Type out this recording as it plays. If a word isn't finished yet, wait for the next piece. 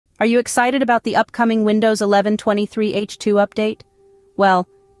Are you excited about the upcoming Windows 11 23H2 update? Well,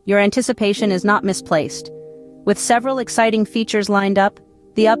 your anticipation is not misplaced. With several exciting features lined up,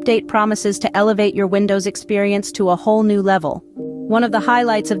 the update promises to elevate your Windows experience to a whole new level. One of the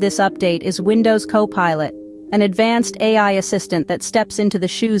highlights of this update is Windows Copilot, an advanced AI assistant that steps into the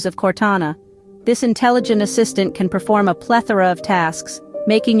shoes of Cortana. This intelligent assistant can perform a plethora of tasks,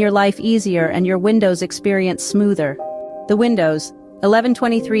 making your life easier and your Windows experience smoother. The Windows 11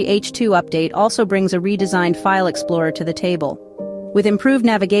 23H2 update also brings a redesigned file explorer to the table. With improved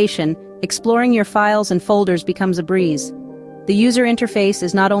navigation, exploring your files and folders becomes a breeze. The user interface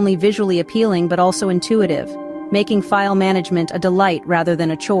is not only visually appealing but also intuitive, making file management a delight rather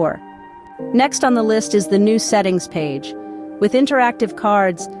than a chore. Next on the list is the new settings page. With interactive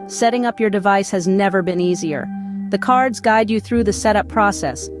cards, setting up your device has never been easier. The cards guide you through the setup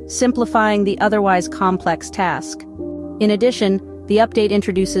process, simplifying the otherwise complex task. In addition, the update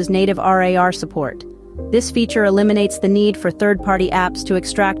introduces native RAR support. This feature eliminates the need for third-party apps to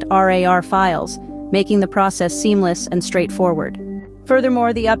extract RAR files, making the process seamless and straightforward.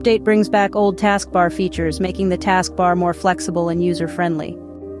 Furthermore, the update brings back old taskbar features, making the taskbar more flexible and user-friendly.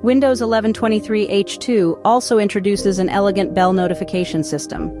 Windows 11 23H2 also introduces an elegant bell notification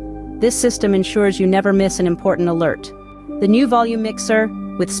system. This system ensures you never miss an important alert. The new volume mixer,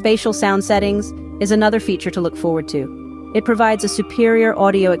 with spatial sound settings, is another feature to look forward to. It provides a superior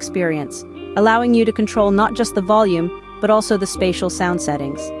audio experience, allowing you to control not just the volume, but also the spatial sound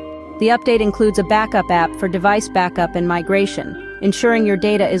settings. The update includes a backup app for device backup and migration, ensuring your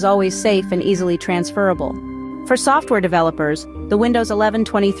data is always safe and easily transferable. For software developers, the Windows 11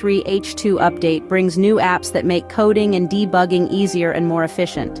 23H2 update brings new apps that make coding and debugging easier and more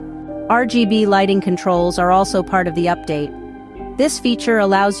efficient. RGB lighting controls are also part of the update. This feature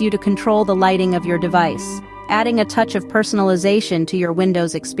allows you to control the lighting of your device, adding a touch of personalization to your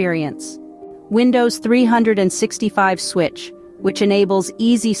Windows experience. Windows 365 Switch, which enables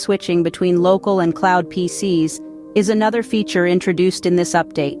easy switching between local and cloud PCs, is another feature introduced in this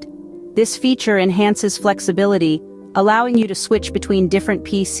update. This feature enhances flexibility, allowing you to switch between different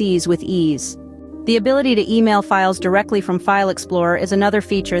PCs with ease. The ability to email files directly from File Explorer is another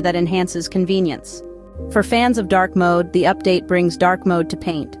feature that enhances convenience. For fans of dark mode, the update brings dark mode to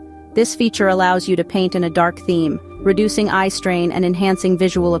Paint. This feature allows you to paint in a dark theme, reducing eye strain and enhancing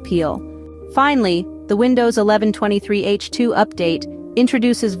visual appeal. Finally, the Windows 11 23H2 update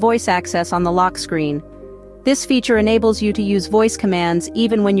introduces voice access on the lock screen. This feature enables you to use voice commands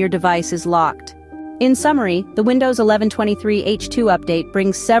even when your device is locked. In summary, the Windows 11 23H2 update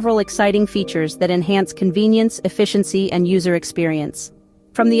brings several exciting features that enhance convenience, efficiency, and user experience.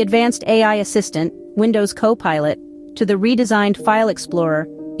 From the advanced AI assistant, Windows Copilot, to the redesigned File Explorer,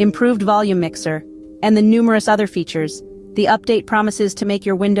 improved volume mixer, and the numerous other features, the update promises to make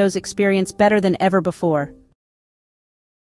your Windows experience better than ever before.